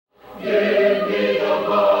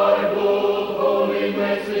Bible, holy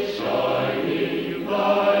message shining,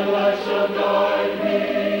 thy light shall guide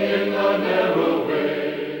me in the narrow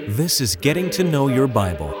way. This is Getting to Know Your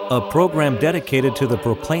Bible, a program dedicated to the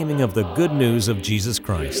proclaiming of the good news of Jesus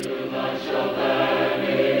Christ. Light shall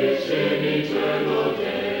vanish in eternal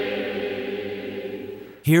day.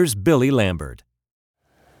 Here's Billy Lambert.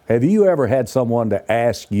 Have you ever had someone to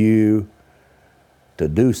ask you to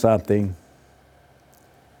do something,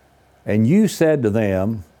 and you said to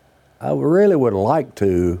them, I really would like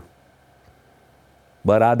to,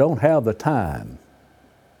 but I don't have the time?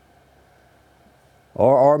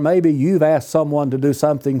 Or maybe you've asked someone to do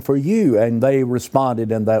something for you and they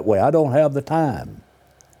responded in that way. I don't have the time.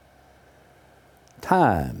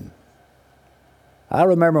 Time. I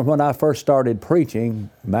remember when I first started preaching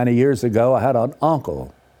many years ago, I had an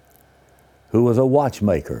uncle who was a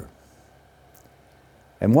watchmaker.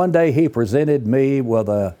 And one day he presented me with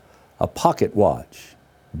a pocket watch,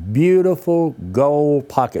 beautiful gold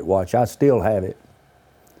pocket watch. I still have it.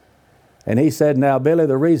 And he said, now, Billy,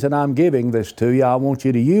 the reason I'm giving this to you, I want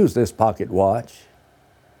you to use this pocket watch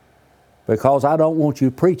because I don't want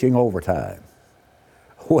you preaching overtime.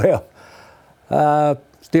 Well, I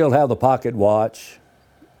still have the pocket watch.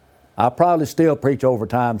 I probably still preach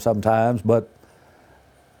overtime sometimes, but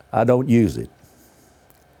I don't use it.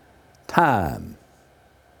 Time.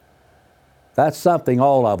 That's something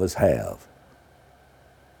all of us have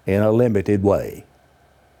in a limited way.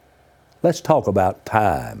 Let's talk about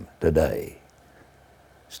time today.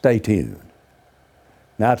 Stay tuned.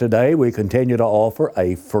 Now today we continue to offer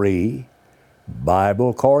a free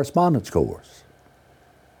Bible correspondence course.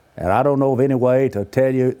 And I don't know of any way to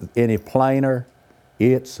tell you any plainer.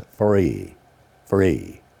 It's free.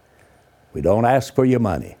 Free. We don't ask for your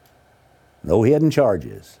money. No hidden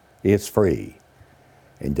charges. It's free.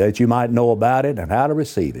 And that you might know about it and how to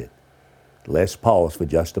receive it, let's pause for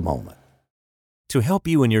just a moment. To help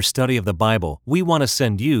you in your study of the Bible, we want to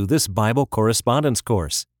send you this Bible correspondence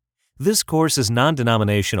course. This course is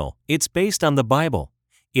non-denominational. It's based on the Bible.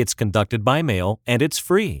 It's conducted by mail, and it's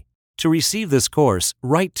free. To receive this course,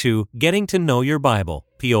 write to Getting to Know Your Bible,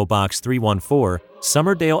 P.O. Box 314,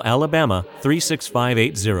 Summerdale, Alabama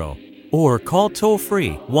 36580. Or call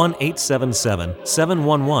toll-free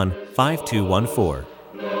 1-877-711-5214.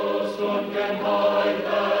 No storm can hide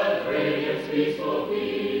that radiance peaceful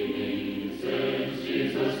beaming, since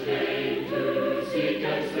Jesus came to seek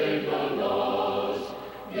and save the lost.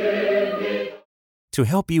 Give me. To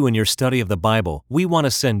help you in your study of the Bible, we want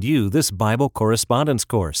to send you this Bible correspondence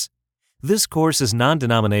course. This course is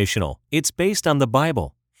non-denominational. It's based on the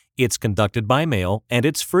Bible. It's conducted by mail, and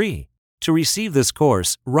it's free. To receive this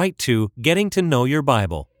course, write to Getting to Know Your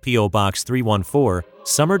Bible, P.O. Box 314,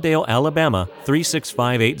 Summerdale, Alabama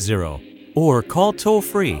 36580. Or call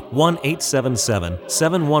toll-free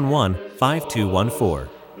 1-877-711-5214.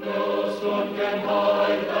 No storm can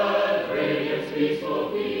hide that radiance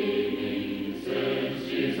peaceful beaming, since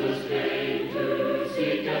Jesus came to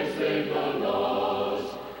seek and save the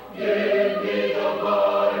lost. Give me the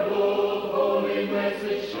Bible, holy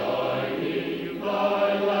message shining,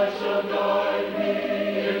 thy light shall guide me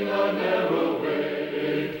in the narrow way.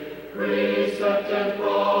 Precept and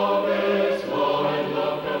promise, law and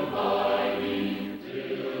love combining,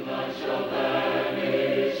 till night shall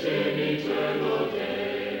vanish in eternal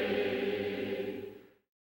day.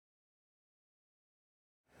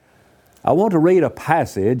 I want to read a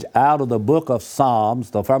passage out of the book of Psalms,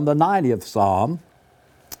 from the 90th Psalm,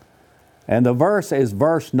 and the verse is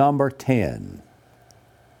verse number 10.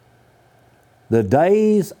 The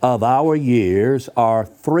days of our years are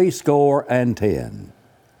 70.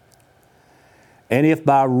 And if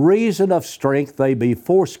by reason of strength they be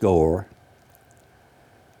 80,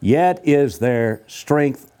 yet is their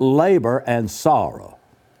strength labor and sorrow.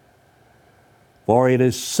 For it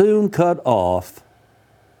is soon cut off,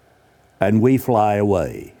 and we fly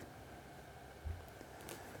away.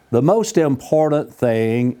 The most important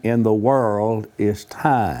thing in the world is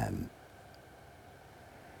time.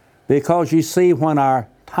 Because you see, when our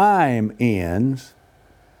time ends,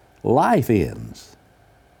 life ends.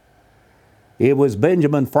 It was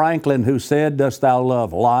Benjamin Franklin who said, "Dost thou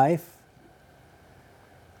love life?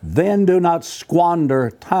 Then do not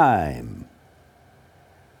squander time.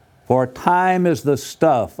 For time is the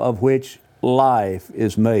stuff of which life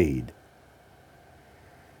is made."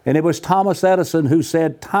 And it was Thomas Edison who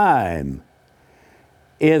said, time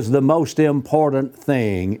is the most important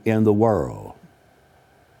thing in the world.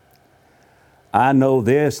 I know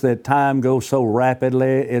this, that time goes so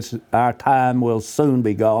rapidly, our time will soon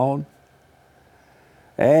be gone.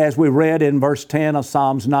 As we read in verse 10 of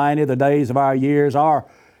Psalms 90, the days of our years are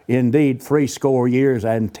indeed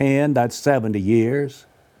 70, that's 70 years.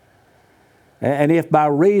 And if by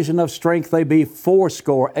reason of strength they be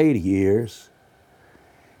 80 years,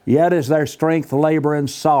 yet is their strength labor and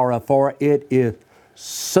sorrow, for it is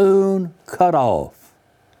soon cut off,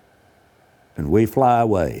 and we fly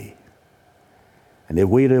away. And if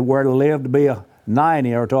we were to live to be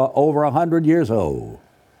 90 or to over 100 years old,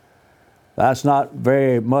 that's not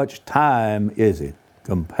very much time, is it,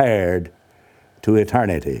 compared to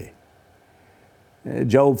eternity.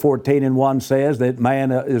 Job 14:1 says that man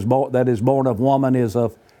that is born of woman is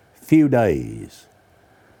of few days,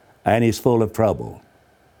 and he's full of trouble.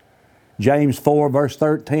 James 4 verse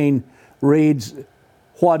 13 reads,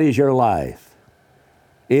 "What is your life?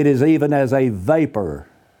 It is even as a vapor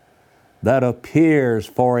that appears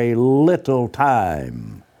for a little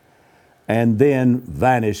time and then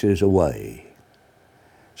vanishes away."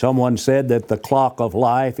 Someone said that the clock of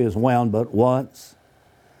life is wound but once,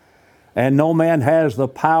 and no man has the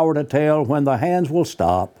power to tell when the hands will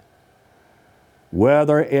stop,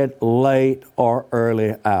 whether it late or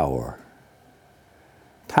early hour.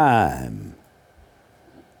 Time.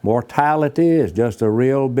 Mortality is just a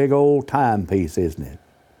real big old timepiece, isn't it?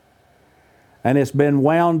 And it's been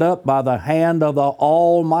wound up by the hand of the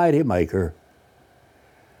Almighty Maker.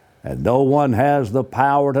 And no one has the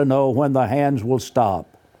power to know when the hands will stop,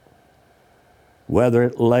 whether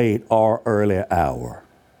it late or early hour.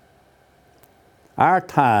 Our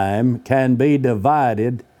time can be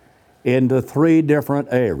divided into 3 different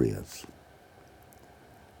areas.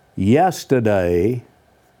 Yesterday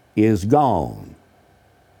is gone.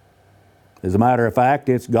 As a matter of fact,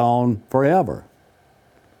 it's gone forever.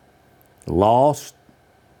 Lost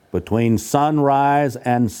between sunrise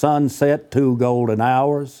and sunset, 2 golden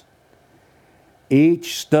hours,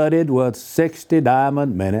 each studded with 60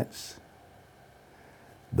 diamond minutes.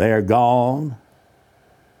 They're gone.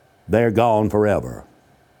 They're gone forever.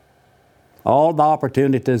 All the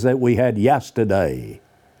opportunities that we had yesterday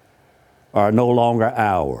are no longer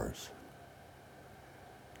ours.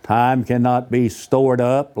 Time cannot be stored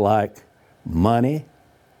up like money.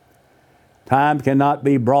 Time cannot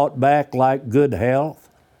be brought back like good health.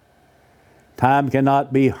 Time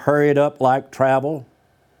cannot be hurried up like travel.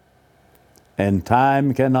 And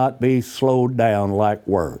time cannot be slowed down like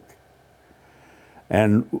work.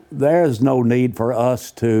 And there's no need for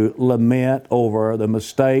us to lament over the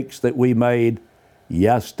mistakes that we made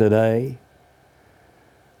yesterday.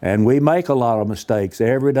 And we make a lot of mistakes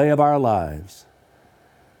every day of our lives.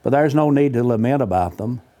 But there's no need to lament about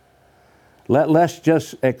them. Let's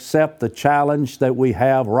just accept the challenge that we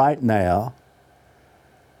have right now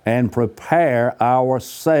and prepare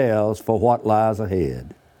ourselves for what lies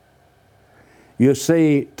ahead. You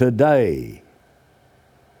see, today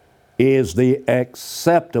is the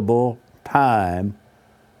acceptable time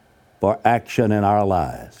for action in our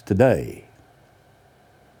lives. Today.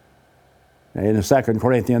 In 2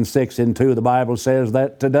 Corinthians 6:2, the Bible says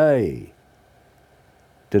that today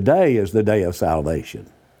is the day of salvation.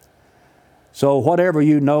 So whatever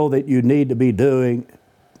you know that you need to be doing,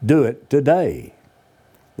 do it today.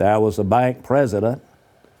 There was a bank president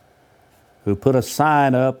who put a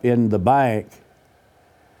sign up in the bank.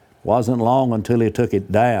 Wasn't long until he took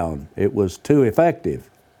it down. It was too effective.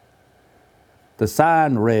 The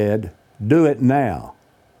sign read, "Do it now."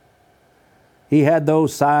 He had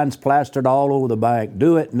those signs plastered all over the bank,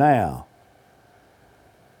 "Do it now."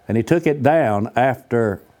 And he took it down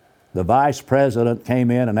after the vice president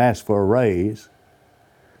came in and asked for a raise.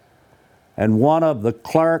 And one of the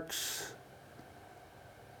clerks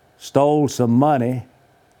stole some money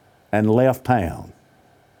and left town.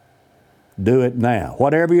 Do it now.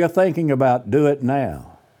 Whatever you're thinking about, do it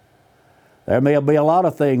now. There may be a lot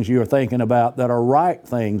of things you're thinking about that are right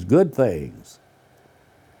things, good things.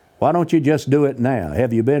 Why don't you just do it now?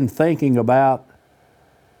 Have you been thinking about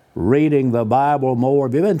reading the Bible more?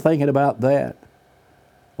 Have you been thinking about that?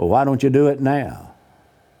 Well, why don't you do it now?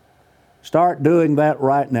 Start doing that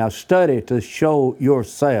right now. Study to show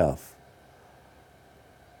yourself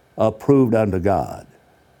approved unto God.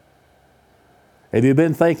 Have you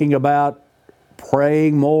been thinking about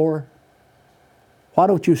praying more? Why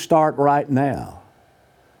don't you start right now?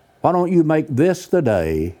 Why don't you make this the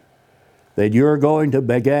day that you're going to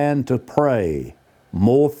begin to pray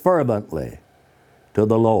more fervently to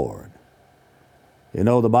the Lord? You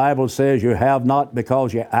know, the Bible says you have not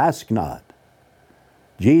because you ask not.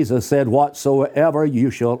 Jesus said, "Whatsoever you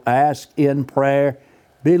shall ask in prayer,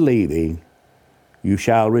 believing, you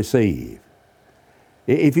shall receive."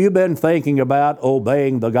 If you've been thinking about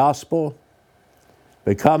obeying the gospel,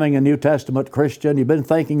 becoming a New Testament Christian, you've been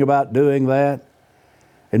thinking about doing that,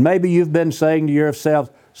 and maybe you've been saying to yourself,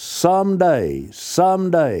 someday,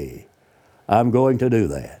 I'm going to do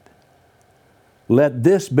that. Let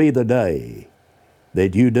this be the day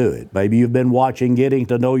that you do it. Maybe you've been watching Getting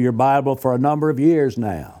to Know Your Bible for a number of years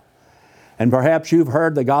now. And perhaps you've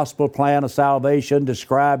heard the gospel plan of salvation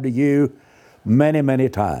described to you many, many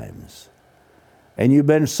times. And you've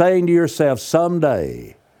been saying to yourself,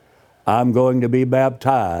 someday I'm going to be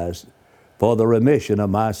baptized for the remission of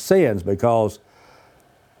my sins, because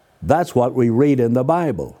that's what we read in the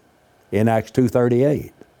Bible in Acts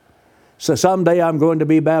 2:38. So someday I'm going to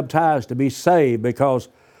be baptized to be saved, because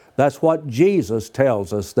that's what Jesus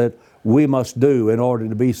tells us that we must do in order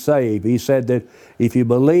to be saved. He said that if you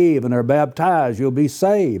believe and are baptized, you'll be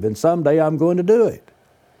saved, and someday I'm going to do it.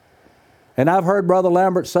 And I've heard Brother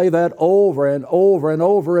Lambert say that over and over and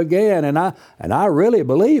over again, and I really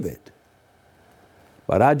believe it.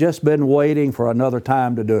 But I've just been waiting for another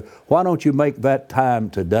time to do it. Why don't you make that time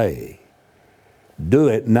today? Do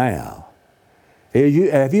it now.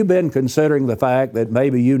 Have you been considering the fact that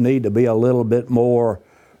maybe you need to be a little bit more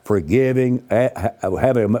forgiving,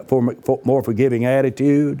 have a more forgiving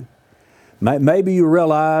attitude? Maybe you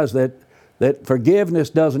realize that forgiveness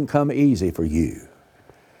doesn't come easy for you.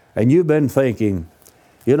 And you've been thinking,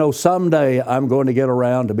 someday I'm going to get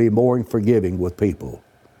around to be more forgiving with people.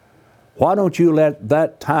 Why don't you let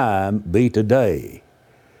that time be today?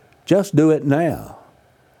 Just do it now.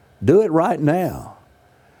 Do it right now.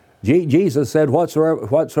 Jesus said,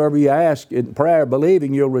 whatsoever you ask in prayer,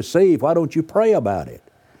 believing you'll receive. Why don't you pray about it?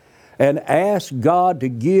 And ask God to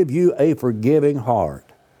give you a forgiving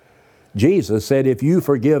heart. Jesus said, if you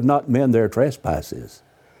forgive not men their trespasses,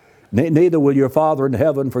 neither will your Father in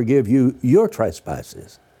heaven forgive you your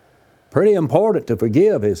trespasses. Pretty important to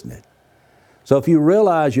forgive, isn't it? So if you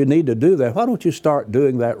realize you need to do that, why don't you start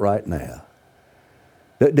doing that right now?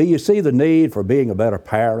 Do you see the need for being a better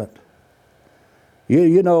parent?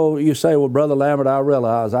 You say, well, Brother Lambert, I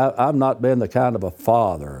realize I've not been the kind of a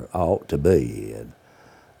father I ought to be.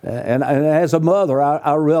 And as a mother,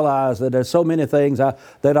 I realize that there's so many things that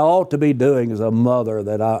I ought to be doing as a mother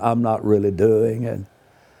that I'm not really doing. And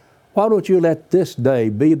why don't you let this day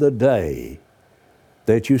be the day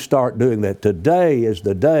that you start doing that? Today is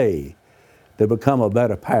the day to become a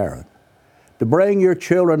better parent, to bring your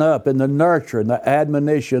children up in the nurture and the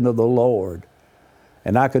admonition of the Lord.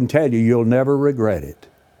 And I can tell you, you'll never regret it.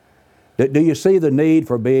 Do you see the need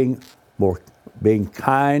for being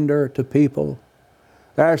kinder to people?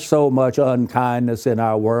 There's so much unkindness in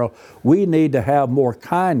our world. We need to have more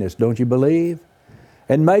kindness, don't you believe?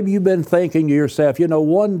 And maybe you've been thinking to yourself,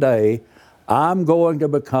 one day I'm going to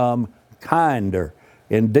become kinder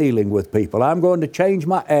in dealing with people. I'm going to change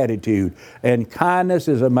my attitude. And kindness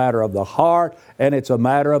is a matter of the heart, and it's a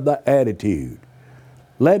matter of the attitude.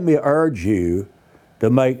 Let me urge you to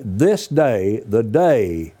make this day the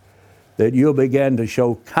day that you'll begin to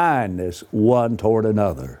show kindness one toward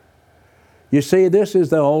another. You see, this is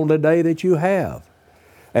the only day that you have.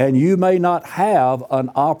 And you may not have an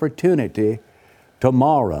opportunity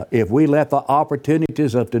tomorrow. If we let the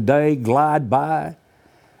opportunities of today glide by,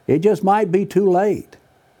 it just might be too late.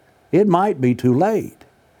 It might be too late.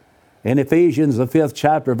 In Ephesians, the 5th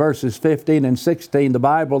chapter, verses 15 and 16, the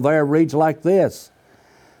Bible there reads like this: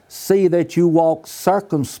 see that you walk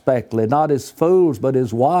circumspectly, not as fools, but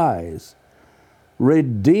as wise,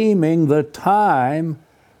 redeeming the time,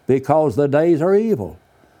 because the days are evil.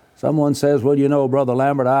 Someone says, well, Brother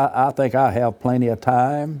Lambert, I think I have plenty of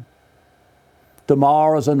time.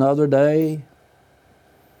 Tomorrow's another day.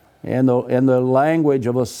 In the language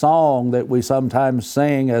of a song that we sometimes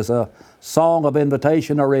sing as a song of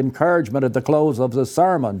invitation or encouragement at the close of the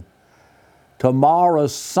sermon,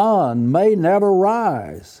 tomorrow's sun may never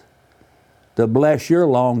rise to bless your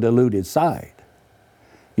long deluded sight.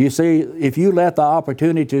 You see, if you let the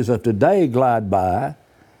opportunities of today glide by,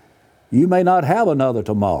 you may not have another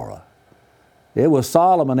tomorrow. It was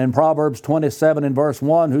Solomon in Proverbs 27 and verse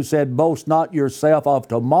 1 who said, boast not yourself of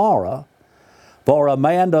tomorrow, for a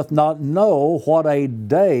man doth not know what a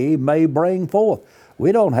day may bring forth.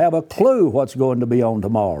 We don't have a clue what's going to be on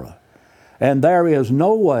tomorrow. And there is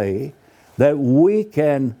no way that we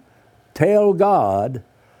can tell God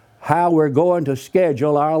how we're going to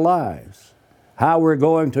schedule our lives, how we're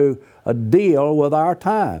going to deal with our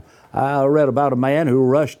time. I read about a man who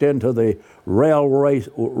rushed into the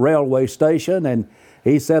railway station, and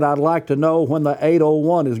he said, I'd like to know when the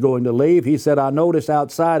 8:01 is going to leave. He said, I noticed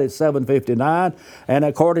outside it's 7:59, and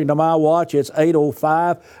according to my watch, it's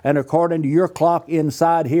 8:05, and according to your clock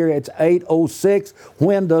inside here, it's 8:06.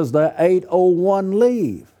 When does the 8:01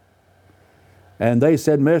 leave? And they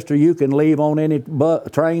said, mister, you can leave on any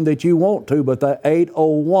train that you want to, but the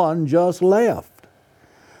 8:01 just left.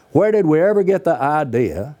 Where did we ever get the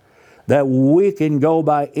idea that we can go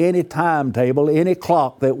by any timetable, any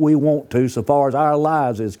clock that we want to so far as our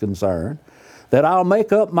lives is concerned, that I'll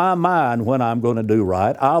make up my mind when I'm going to do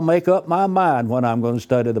right. I'll make up my mind when I'm going to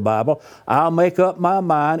study the Bible. I'll make up my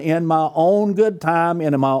mind in my own good time,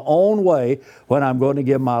 in my own way, when I'm going to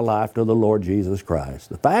give my life to the Lord Jesus Christ.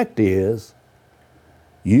 The fact is,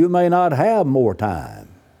 you may not have more time.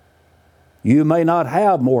 You may not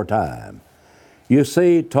have more time. You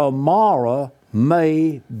see, tomorrow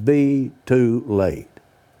may be too late.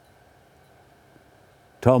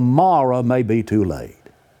 Tomorrow may be too late.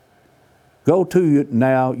 Go to you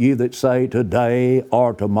now, you that say today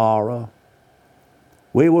or tomorrow.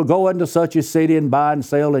 We will go into such a city and buy and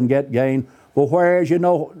sell and get gain. For whereas you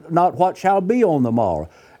know not what shall be on the morrow.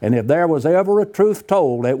 And if there was ever a truth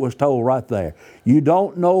told, it was told right there. You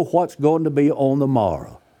don't know what's going to be on the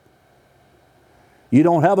morrow. You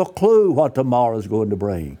don't have a clue what tomorrow is going to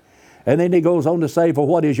bring. And then he goes on to say, for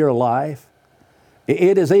what is your life?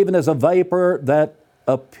 It is even as a vapor that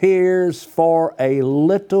appears for a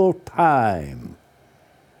little time,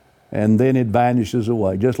 and then it vanishes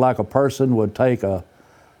away. Just like a person would take a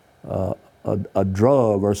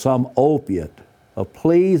drug or some opiate, a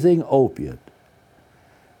pleasing opiate,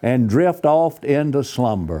 and drift off into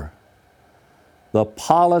slumber. The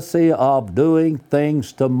policy of doing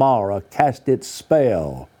things tomorrow cast its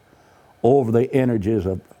spell over the energies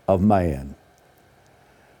of man.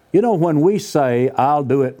 You know, when we say, I'll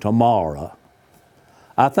do it tomorrow,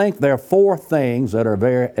 I think there are four things that are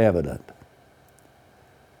very evident.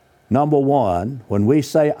 Number one, when we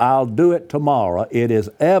say, I'll do it tomorrow, it is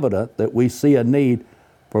evident that we see a need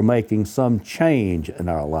for making some change in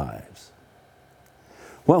our lives.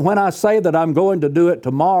 When I say that I'm going to do it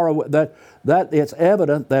tomorrow, that it's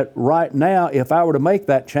evident that right now, if I were to make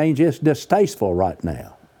that change, it's distasteful right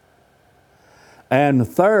now. And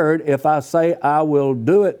third, if I say I will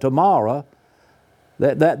do it tomorrow,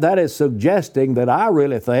 that is suggesting that I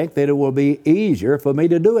really think that it will be easier for me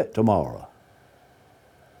to do it tomorrow.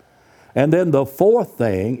 And then the fourth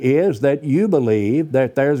thing is that you believe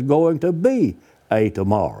that there's going to be a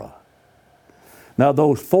tomorrow. Now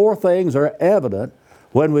those four things are evident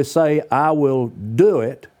when we say, I will do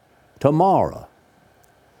it tomorrow.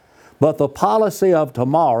 But the policy of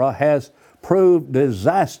tomorrow has proved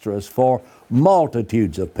disastrous for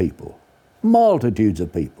multitudes of people. Multitudes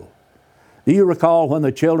of people. Do you recall when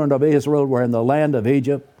the children of Israel were in the land of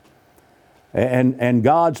Egypt and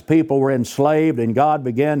God's people were enslaved and God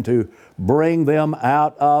began to bring them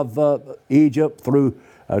out of Egypt through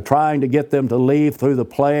trying to get them to leave through the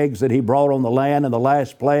plagues that He brought on the land, and the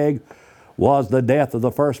last plague was the death of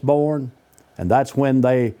the firstborn, and that's when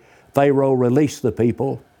Pharaoh released the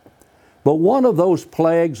people. But one of those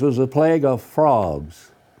plagues was the plague of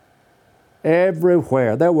frogs.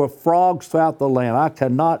 Everywhere. There were frogs throughout the land. I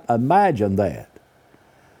cannot imagine that.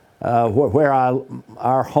 Where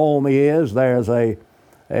our home is, there's a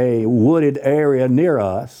wooded area near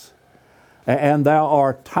us, and there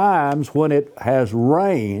are times when it has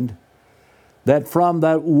rained that from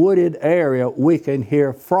that wooded area we can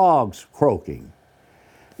hear frogs croaking.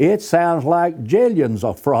 It sounds like jillions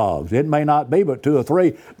of frogs. It may not be but two or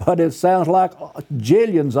three, but it sounds like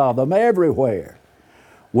jillions of them everywhere.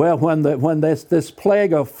 Well, when this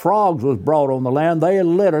plague of frogs was brought on the land, they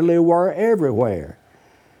literally were everywhere.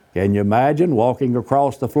 Can you imagine walking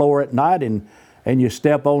across the floor at night and you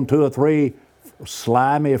step on two or three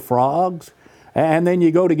slimy frogs? And then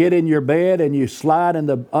you go to get in your bed and you slide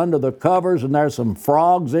under the covers and there's some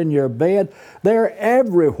frogs in your bed. They're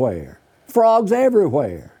everywhere. Frogs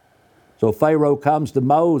everywhere. So Pharaoh comes to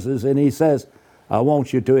Moses and he says, I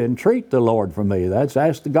want you to entreat the Lord for me. That's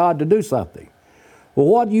ask God to do something. Well,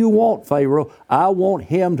 what do you want, Pharaoh? I want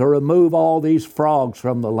him to remove all these frogs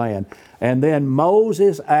from the land. And then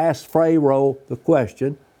Moses asked Pharaoh the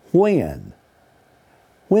question, when?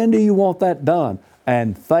 When do you want that done?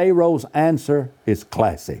 And Pharaoh's answer is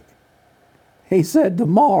classic. He said,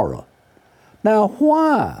 tomorrow. Now,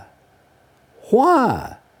 why?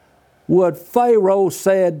 Why would Pharaoh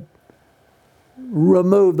said,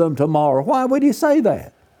 remove them tomorrow? Why would he say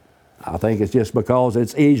that? I think it's just because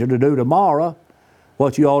it's easier to do tomorrow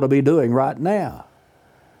what you ought to be doing right now.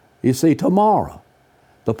 You see, tomorrow.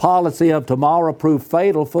 The policy of tomorrow proved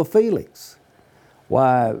fatal for Felix.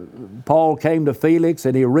 Why, Paul came to Felix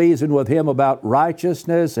and he reasoned with him about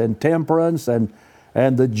righteousness and temperance and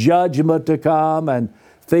the judgment to come, and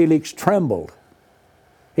Felix trembled.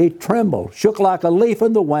 He trembled, shook like a leaf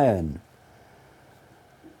in the wind.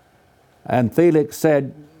 And Felix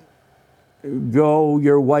said, go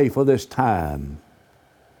your way for this time.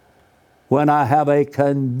 When I have a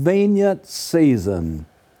convenient season,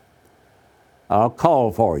 I'll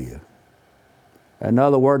call for you. In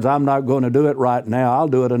other words, I'm not going to do it right now. I'll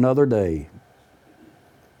do it another day.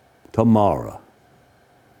 Tomorrow.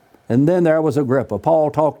 And then there was Agrippa. Paul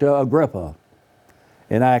talked to Agrippa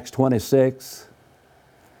in Acts 26.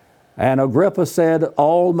 And Agrippa said,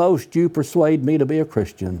 almost you persuade me to be a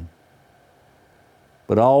Christian.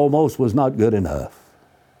 But almost was not good enough.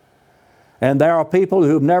 And there are people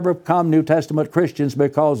who've never become New Testament Christians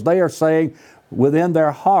because they are saying within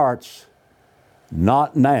their hearts,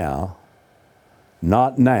 not now,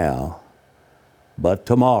 but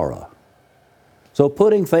tomorrow. So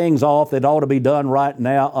putting things off that ought to be done right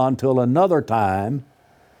now until another time,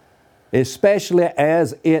 especially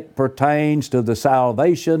as it pertains to the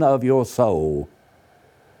salvation of your soul,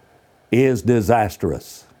 is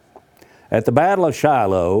disastrous. At the Battle of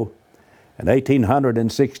Shiloh in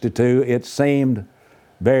 1862, it seemed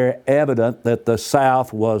very evident that the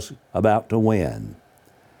South was about to win.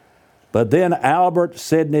 But then Albert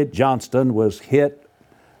Sidney Johnston was hit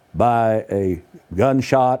by a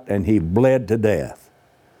gunshot and he bled to death.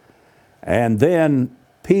 And then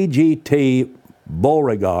P.G.T.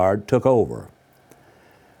 Beauregard took over.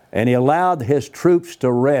 And he allowed his troops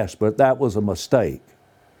to rest, but that was a mistake.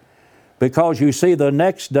 Because you see, the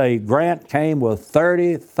next day, Grant came with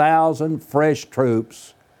 30,000 fresh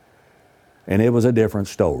troops, and it was a different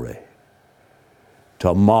story.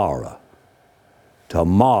 Tomorrow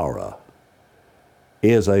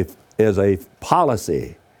is a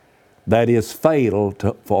policy that is fatal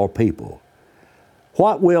for people.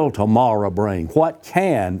 What will tomorrow bring? What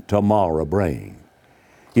can tomorrow bring?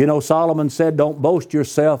 You know, Solomon said, don't boast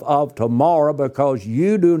yourself of tomorrow because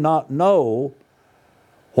you do not know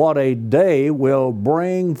what a day will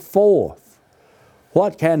bring forth.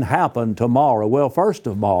 What can happen tomorrow? Well, first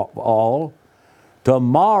of all,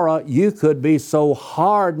 tomorrow you could be so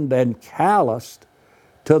hardened and calloused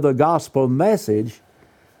to the gospel message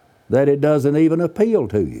that it doesn't even appeal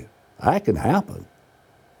to you. That can happen.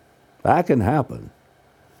 That can happen.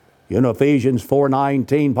 You know, Ephesians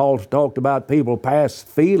 4:19, Paul talked about people past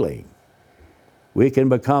feeling. We can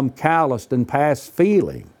become calloused and past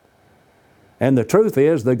feeling. And the truth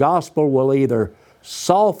is, the gospel will either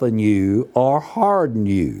soften you or harden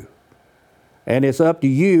you. And it's up to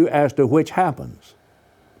you as to which happens.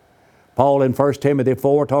 Paul in 1 Timothy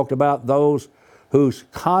 4 talked about those whose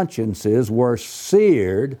consciences were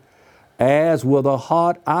seared as with a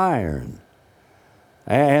hot iron.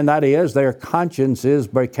 And that is, their consciences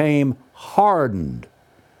became hardened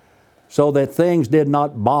so that things did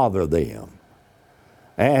not bother them.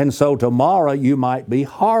 And so tomorrow you might be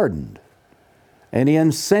hardened and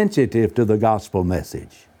insensitive to the gospel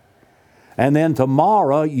message. And then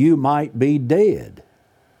tomorrow you might be dead.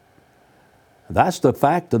 That's the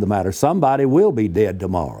fact of the matter. Somebody will be dead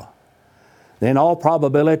tomorrow. In all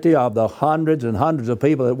probability, of the hundreds and hundreds of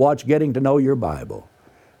people that watch Getting to Know Your Bible,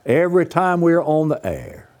 every time we're on the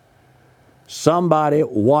air, somebody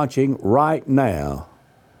watching right now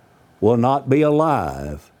will not be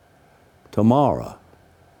alive tomorrow.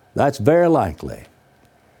 That's very likely.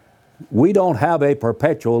 We don't have a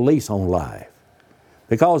perpetual lease on life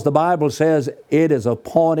because the Bible says it is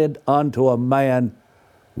appointed unto a man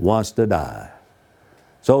once to die.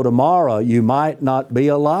 So tomorrow you might not be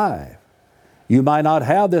alive. You might not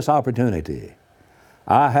have this opportunity.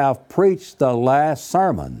 I have preached the last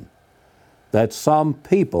sermon that some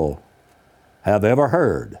people have ever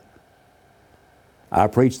heard. I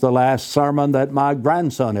preached the last sermon that my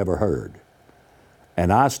grandson ever heard.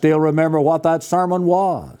 And I still remember what that sermon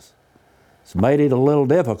was. It's made it a little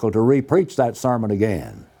difficult to re-preach that sermon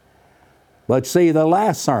again. But see, the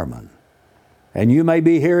last sermon, and you may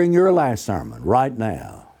be hearing your last sermon right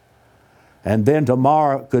now, and then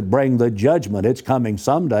tomorrow could bring the judgment. It's coming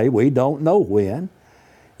someday. We don't know when.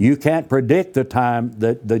 You can't predict the time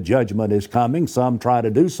that the judgment is coming. Some try to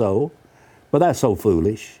do so, but that's so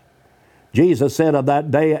foolish. Jesus said, of that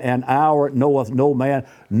day and hour knoweth no man,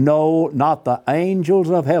 no, not the angels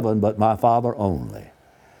of heaven, but my Father only.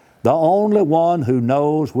 The only one who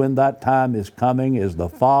knows when that time is coming is the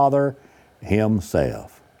Father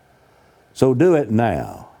Himself. So do it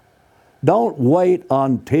now. Don't wait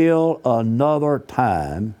until another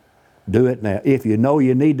time. Do it now. If you know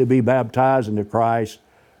you need to be baptized into Christ,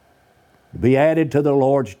 be added to the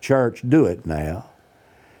Lord's church, do it now.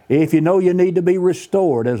 If you know you need to be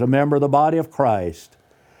restored as a member of the body of Christ,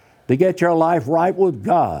 to get your life right with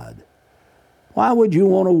God, why would you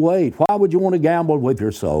want to wait? Why would you want to gamble with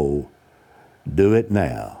your soul? Do it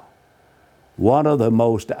now. One of the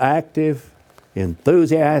most active,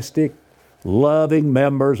 enthusiastic, loving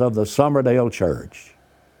members of the Summerdale Church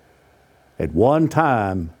at one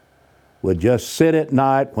time would just sit at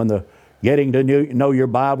night when the Getting to Know Your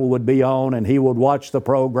Bible would be on, and he would watch the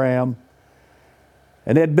program.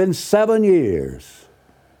 And it had been 7 years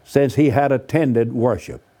since he had attended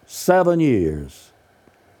worship. 7 years.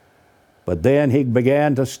 But then he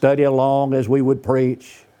began to study along as we would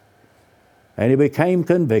preach, and he became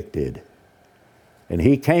convicted. And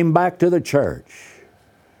he came back to the church.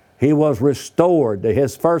 He was restored to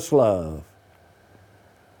his first love.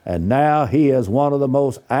 And now he is one of the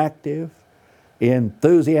most active,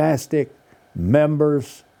 enthusiastic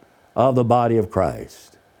members of the body of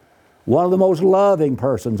Christ. One of the most loving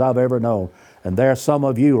persons I've ever known. And there are some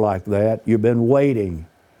of you like that. You've been waiting,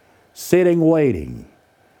 sitting waiting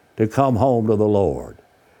to come home to the Lord.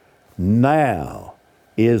 Now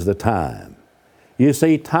is the time. You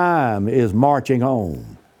see, time is marching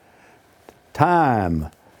on. Time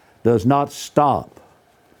does not stop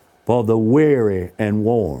for the weary and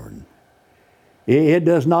worn. It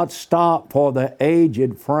does not stop for the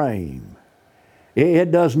aged frame.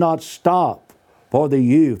 It does not stop for the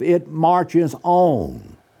youth. It marches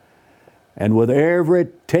on. And with every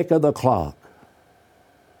tick of the clock,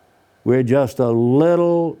 we're just a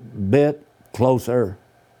little bit closer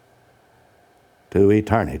to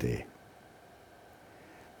eternity.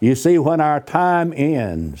 You see, when our time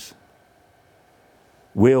ends,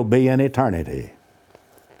 we'll be in eternity.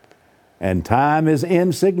 And time is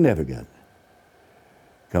insignificant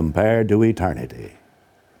compared to eternity.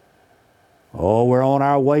 Oh, we're on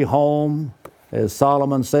our way home, as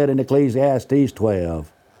Solomon said in Ecclesiastes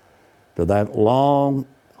 12, to that long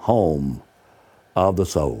home of the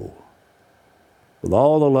soul. With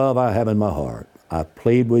all the love I have in my heart, I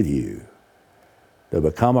plead with you to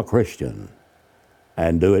become a Christian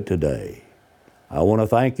and do it today. I want to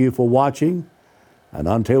thank you for watching, and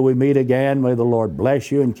until we meet again, may the Lord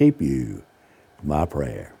bless you and keep you. My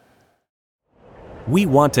prayer. We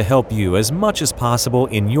want to help you as much as possible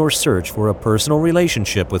in your search for a personal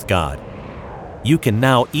relationship with God. You can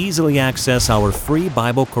now easily access our free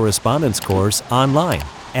Bible correspondence course online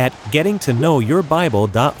at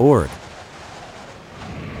gettingtoknowyourbible.org.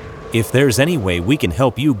 If there's any way we can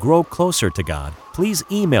help you grow closer to God, please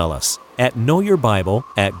email us at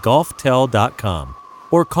knowyourbible@golftel.com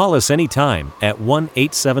or call us anytime at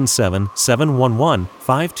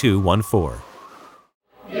 1-877-711-5214.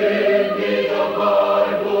 Give me the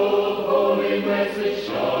Bible, holy message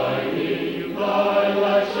shining, thy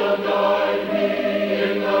light shall guide me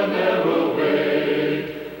in the narrow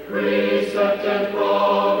way. Precept and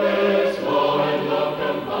promise, my love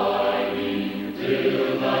combining,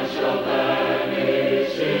 till I shall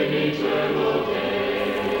vanish in eternal day.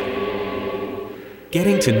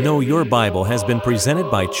 Getting to Know Your Bible has been presented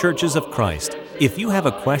by Churches of Christ. If you have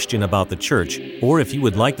a question about the church, or if you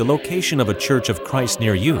would like the location of a Church of Christ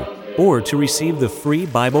near you, or to receive the free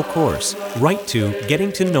Bible course, write to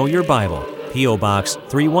Getting to Know Your Bible, P.O. Box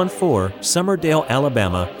 314, Summerdale,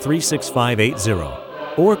 Alabama 36580,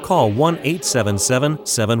 or call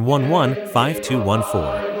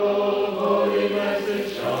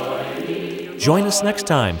 1-877-711-5214. Join us next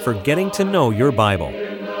time for Getting to Know Your Bible.